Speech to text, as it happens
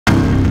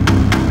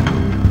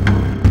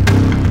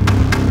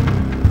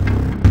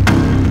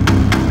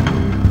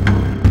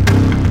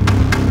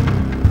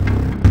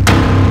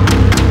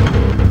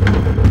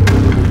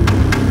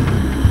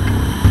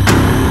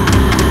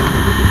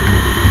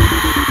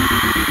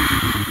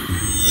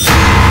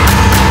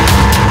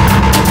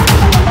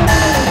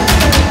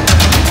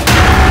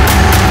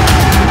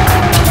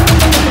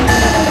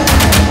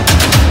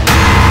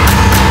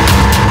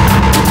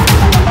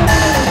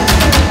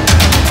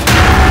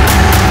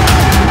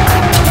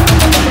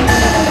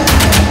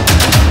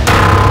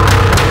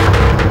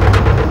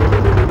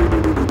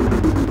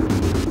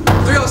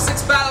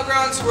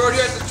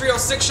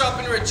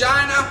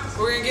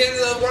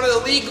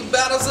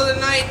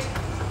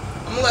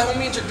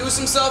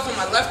himself on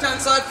my left-hand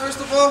side, first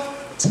of all?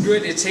 It's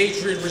good, it's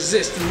hatred,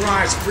 resist, and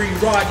rise, free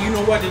rod, you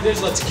know what it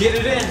is, let's get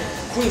it in.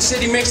 Queen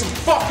City, make some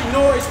fucking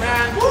noise,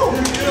 man. Woo! Yo,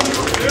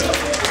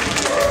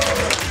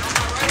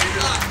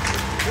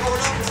 what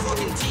up, it's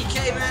fucking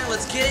TK, man,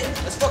 let's get it.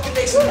 Let's fucking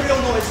make some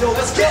real noise, yo,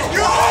 let's get it.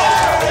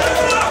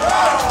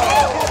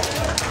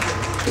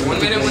 1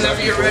 minute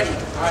whenever you're ready.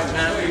 Alright,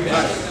 man,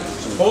 alright.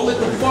 Hold it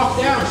the fuck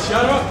down,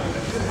 shut up.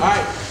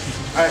 Alright,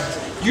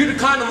 alright. You the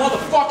kind of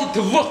motherfucker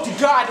to look to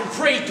God and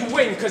pray to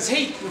win, cause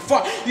hate,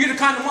 fuck. You the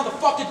kind of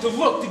motherfucker to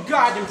look to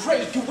God and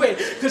pray to win,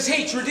 cause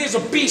hatred is a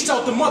beast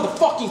out the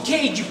motherfucking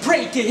cage. You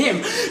pray to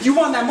him. You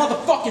want that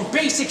motherfucking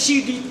basic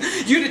shit.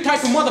 You the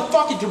type of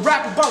motherfucker to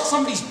rap about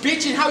somebody's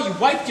bitch and how you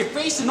wiped your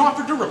face and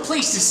offered to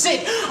replace the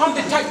sit. I'm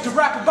the type to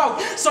rap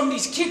about some of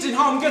these kids and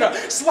how I'm gonna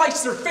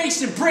slice their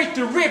face and break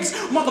their ribs.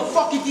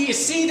 Motherfucker, do you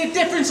see the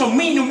difference? I'm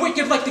mean and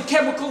wicked like the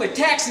chemical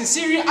attacks in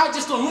Syria. I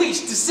just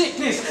unleashed the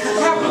sickness.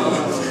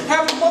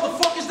 Have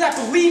motherfuckers that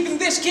believe in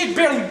this kid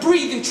barely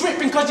breathing,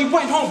 tripping cause he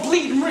went home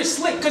bleeding, wrist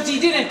slit cause he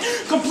didn't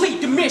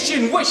complete the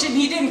mission, wishing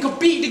he didn't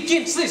compete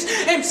against this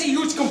MC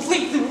who's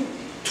completely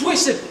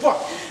twisted. Fuck.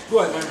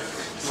 Go ahead, man.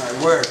 Alright,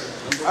 word.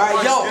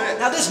 Alright, yo,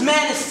 now this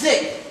man is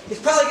sick. He's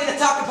probably gonna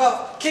talk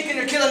about kicking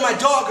or killing my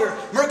dog or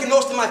murking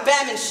most of my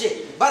famine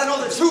shit. But I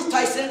know the truth,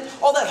 Tyson.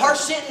 All that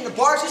harsh shit in the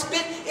bars you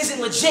spit isn't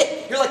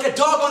legit. You're like a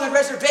dog on a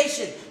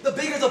reservation. The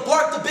bigger the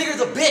bark, the bigger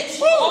the bitch.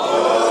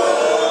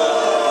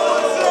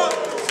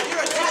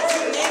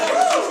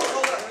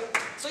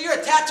 So you're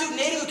a tattooed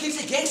native who keeps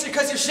it gangster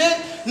because you should?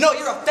 No,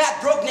 you're a fat,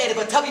 broke native,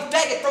 a tubby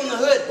faggot from the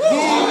hood.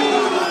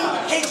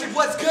 Hatred,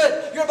 what's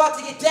good? You're about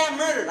to get damn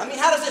murdered. I mean,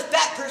 how does this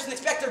fat person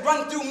expect to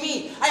run through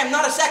me? I am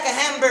not a sack of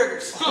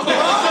hamburgers. Like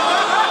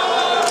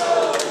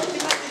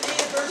the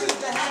native version of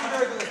the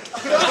hamburglar.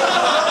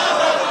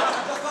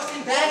 The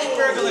fucking bandit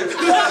burglar.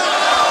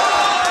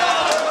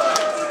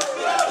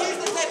 He's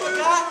the type of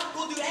guy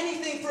who'll do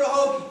anything for a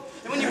hoagie.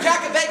 And when you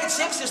crack a bag of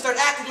chips, you'll start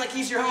acting like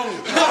he's your homie.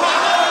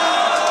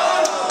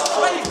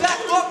 When he's back,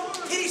 look,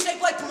 titty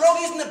shaped like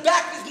pierogies in the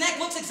back of his neck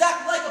looks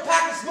exactly like a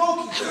pack of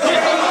Smokies.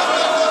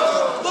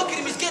 Look at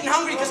him, he's getting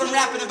hungry because I'm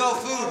rapping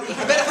about food.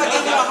 I bet if I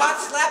gave you a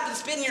hot slap and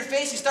spit in your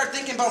face, you start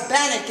thinking about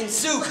bannock and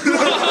soup.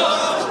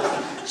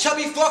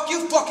 Chubby fuck,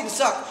 you fucking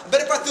suck. I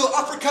bet if I threw an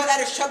uppercut at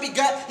his chubby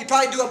gut, he'd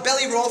probably do a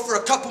belly roll for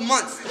a couple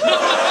months.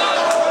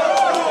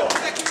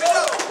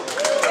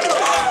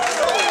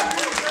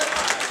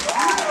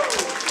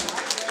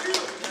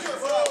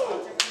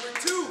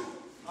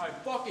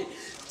 Fuck it.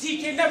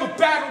 TK never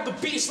battled the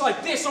beast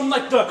like this. I'm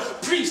like the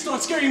priest on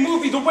Scary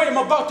Movie, the way I'm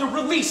about to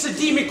release a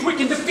demon quick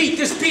and defeat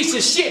this piece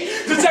of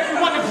shit. Cause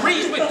everyone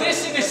agrees with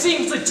this and it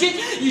seems legit.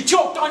 You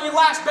choked on your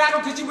last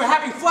battle cause you were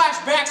having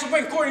flashbacks of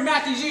when Corey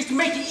Matthews used to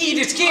make you eat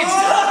his kids.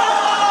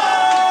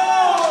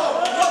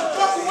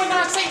 Motherfucker, when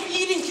I say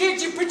eating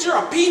kids, you picture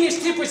a penis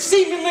tip with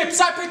semen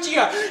lips. I picture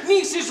your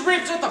niece's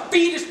ribs with a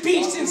fetus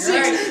piece in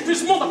six.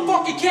 This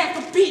motherfucker can't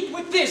compete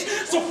with this.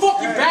 So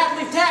fuck your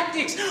battling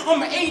tactics.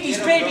 I'm an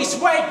 80s baby,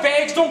 swag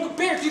bags. Don't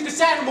compare to this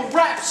animal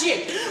rap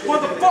shit.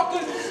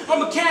 Motherfucker,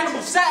 I'm a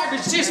cannibal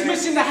savage. Just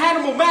missing the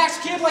Hannibal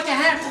mask kid like a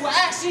handful of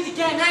acid. He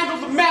can't handle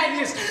the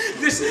madness.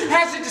 This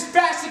hazardous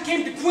bastard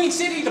came to Queen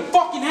City, the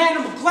fucking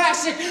Hannibal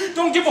classic.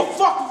 Don't give a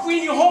fuck if we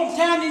in your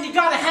hometown and you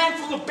got a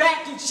handful of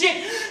back and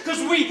shit. Cause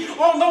we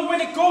all know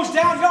when it goes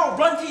down, y'all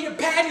run to your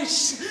pad and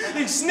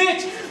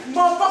snitch.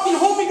 Motherfucking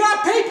homie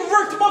got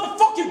paperwork to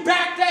motherfucking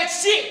back that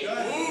shit.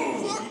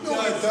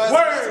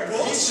 Word.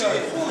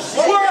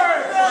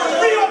 Word.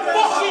 Real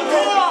fucking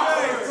talk.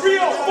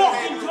 Real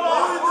fucking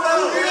talk.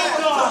 Real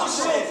talk.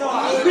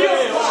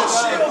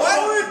 Why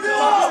do we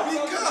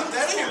speak up?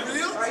 That ain't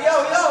real.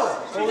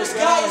 Yo, this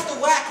guy is the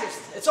wackest.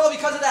 It's all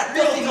because of that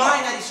filthy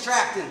mind that he's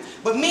trapped in.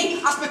 But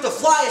me, I spit the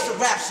flyest of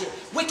rap shit.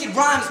 Wicked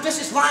rhymes,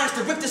 vicious lines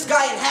to rip this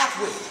guy in half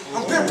with.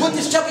 I'm gonna put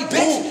this chubby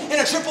bitch in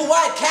a triple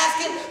wide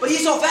casket, but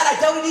he's so fat I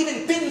doubt it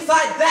even fit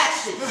inside that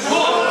shit.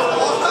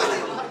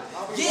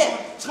 Yeah,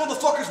 this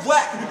motherfucker's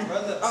whack.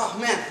 Oh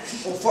man,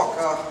 oh fuck,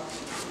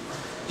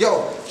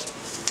 yo,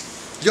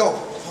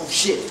 oh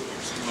shit.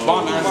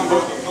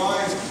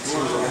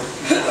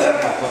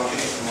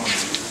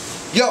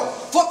 Yo,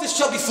 fuck this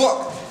chubby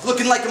fuck.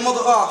 Looking like a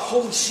mother,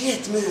 holy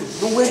shit, man,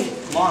 no way.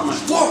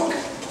 Fuck.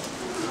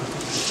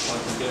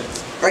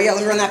 Alright, yeah,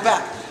 let me run that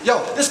back.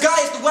 Yo, this guy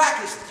is the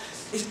wackest.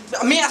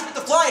 Me, I spit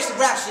the flyest of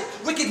rap shit.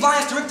 Wicked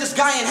lines to rip this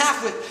guy in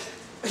half with.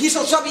 He's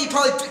so chubby, he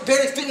probably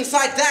barely fit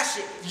inside that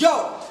shit.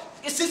 Yo,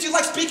 and since you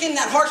like speaking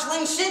that harsh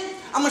lame shit,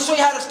 I'm gonna show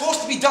you how it's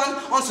supposed to be done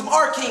on some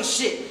arcane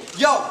shit.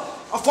 Yo,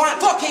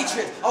 fuck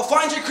hatred. I'll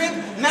find your crib,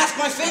 mask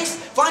my face,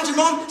 find your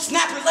mom,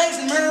 snap her legs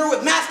and murder her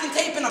with masking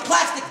tape in a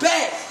plastic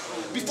bag.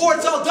 Before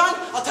it's all done,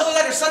 I'll tell her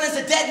that her son is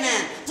a dead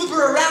man. Flip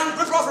her around,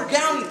 rip her off her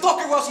gown, and fuck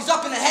her while she's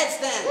up in a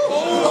headstand.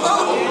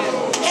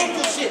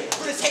 Hateful shit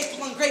for this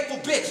hateful, ungrateful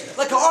bitch.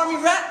 Like an army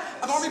brat,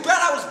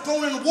 I was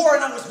thrown in a war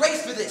and I was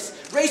raised for this.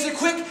 Raise her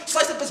quick,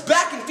 slice up his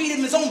back, and feed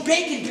him his own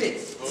bacon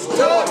bits.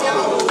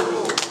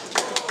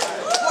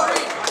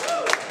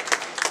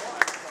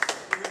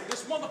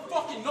 This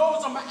motherfucking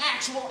knows I'm an act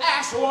actual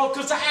asshole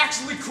because I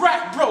actually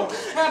cracked, bro.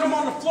 Had him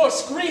on the floor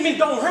screaming,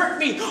 don't hurt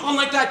me.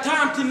 Unlike that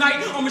time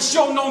tonight, I'ma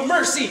show no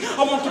mercy.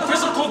 I want the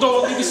physical though,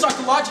 I'll leave you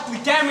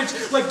psychologically damaged,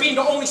 like being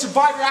the only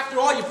survivor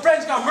after all your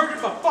friends got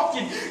murdered by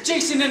fucking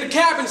Jason in the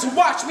cabin. So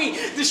watch me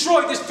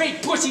destroy this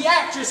fake pussy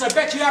actress. I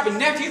bet you have a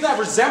nephew that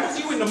resembles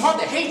you and the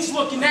mother hates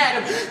looking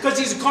at him because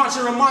he's a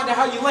constant reminder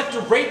how you left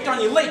her raped on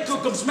your late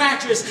cookup's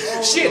mattress.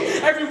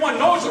 Shit, everyone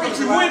knows you,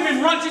 your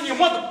women runs in your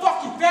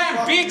motherfucking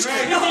fam, bitch.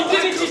 If you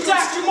didn't just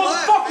ask your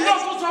motherfucking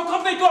uncles how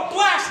come they got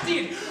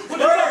blasted. But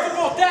enough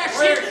about that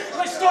shit.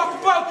 Let's talk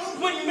about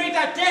when you made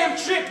that damn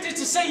trip just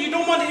to say you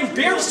don't want to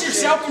embarrass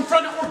yourself in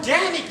front of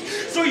Organic.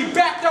 So you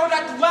backed out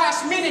at the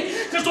last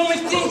minute because the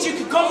only things you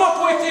could come up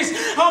with is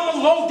how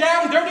I'm a low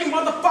down, dirty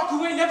motherfucker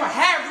who ain't never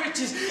had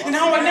riches and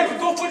how I never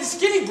go for the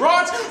skinny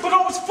broads but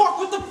always fuck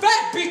with the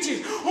fat bitches.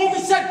 Homie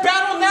said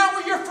battle now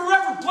or you're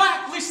forever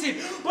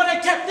blacklisted. But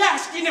I kept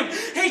asking him,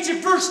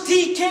 Agent vs.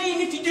 TK,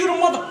 and if you do the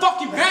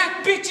motherfucking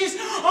math, bitches,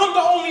 I'm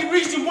the only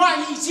reason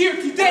why he's here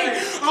today.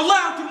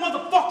 Allowed to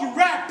motherfucking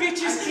rap,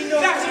 bitches.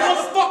 That's the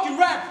motherfucking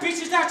rap,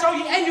 bitches. That's how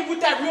you ended with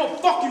that real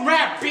fucking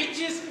rap,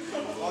 bitches.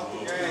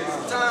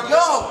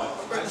 Yo,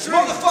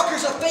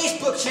 motherfucker's a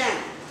Facebook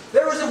channel.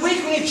 There was a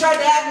week when you tried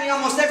to add me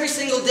almost every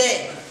single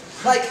day.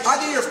 Like,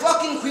 either you're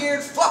fucking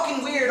weird,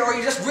 or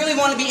you just really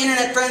want to be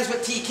internet friends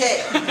with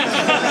TK.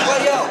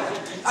 But yo,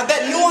 I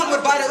bet no one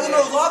would buy the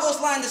Uno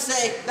Lagos line to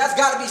say, that's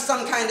gotta be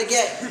some kind of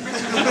gay.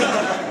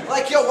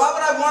 Like, yo, why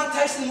would I want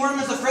Tyson Worm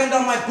as a friend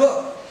on my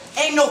book?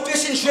 Ain't no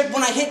fishing trip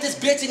when I hit this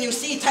bitch and you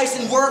see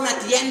Tyson Worm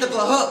at the end of a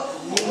hook.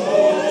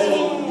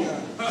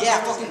 Yeah,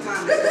 fucking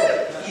time.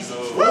 Easy.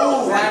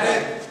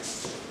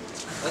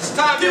 It's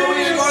time, dude.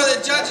 We're gonna go to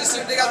the judges, see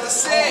what they got to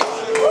say.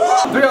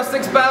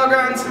 306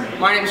 Battlegrounds.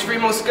 My name is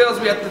Fremo Skills.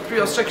 We at the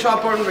 306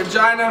 Shop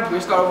Regina. We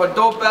started with a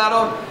dope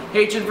battle.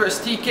 Hatred versus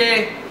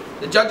TK.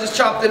 The judges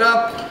chopped it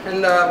up,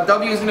 and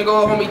W is gonna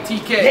go homie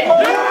TK.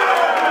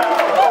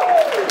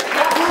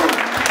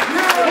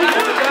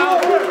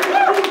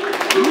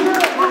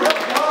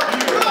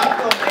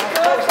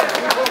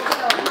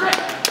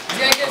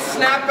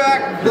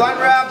 Snapback, blunt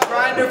wrap,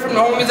 grinder from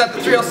the homies at the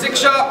 306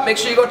 shop. Make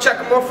sure you go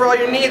check them out for all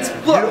your needs.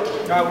 Look.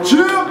 It's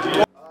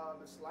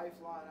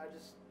Lifeline. I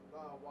just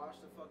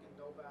watched the fucking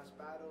dope ass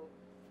battle,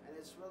 and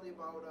it's really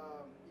about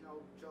you know,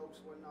 jokes,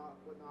 whatnot,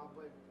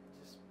 but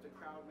just the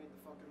crowd made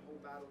the fucking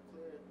whole battle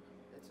clear.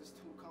 It's just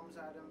who comes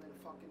at them and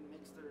fucking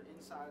makes their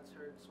insides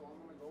hurt. So I'm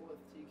gonna go with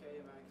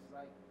TK, man, cause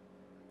like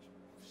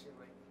shit,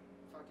 like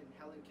fucking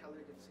Helen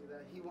Keller could see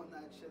that he won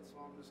that shit. So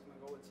I'm just gonna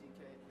go with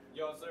TK.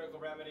 Yo, it's Lyrical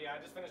Remedy.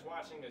 I just finished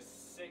watching a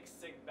sick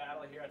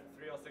battle here at the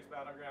 306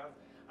 Battlegrounds.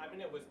 I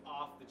mean, it was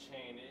off the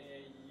chain.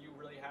 You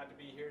really had to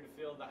be here to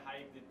feel the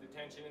hype, the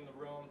tension in the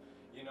room.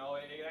 You know,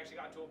 it actually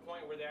got to a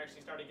point where they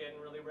actually started getting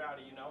really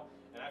rowdy, you know?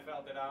 And I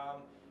felt that,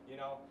 you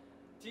know,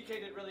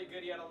 TK did really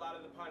good. He had a lot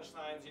of the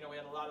punchlines, you know, we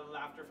had a lot of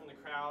laughter from the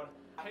crowd.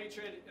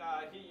 Hatred,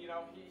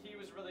 he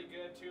was really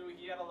good too.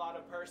 He had a lot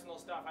of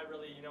personal stuff. I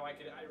really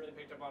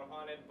picked up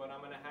upon it, but I'm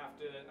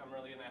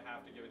really gonna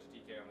have to give it to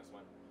TK on this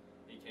one.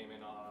 He came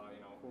in, you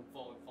know,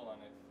 full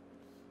on it.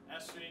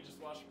 S3 just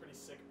watched a pretty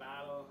sick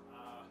battle.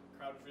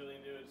 Crowd was really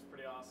into it. It's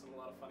pretty awesome. A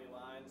lot of funny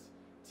lines.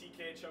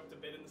 TK choked a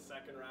bit in the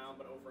second round,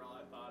 but overall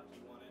I thought he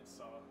won it,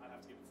 so I'd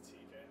have to give it to TK.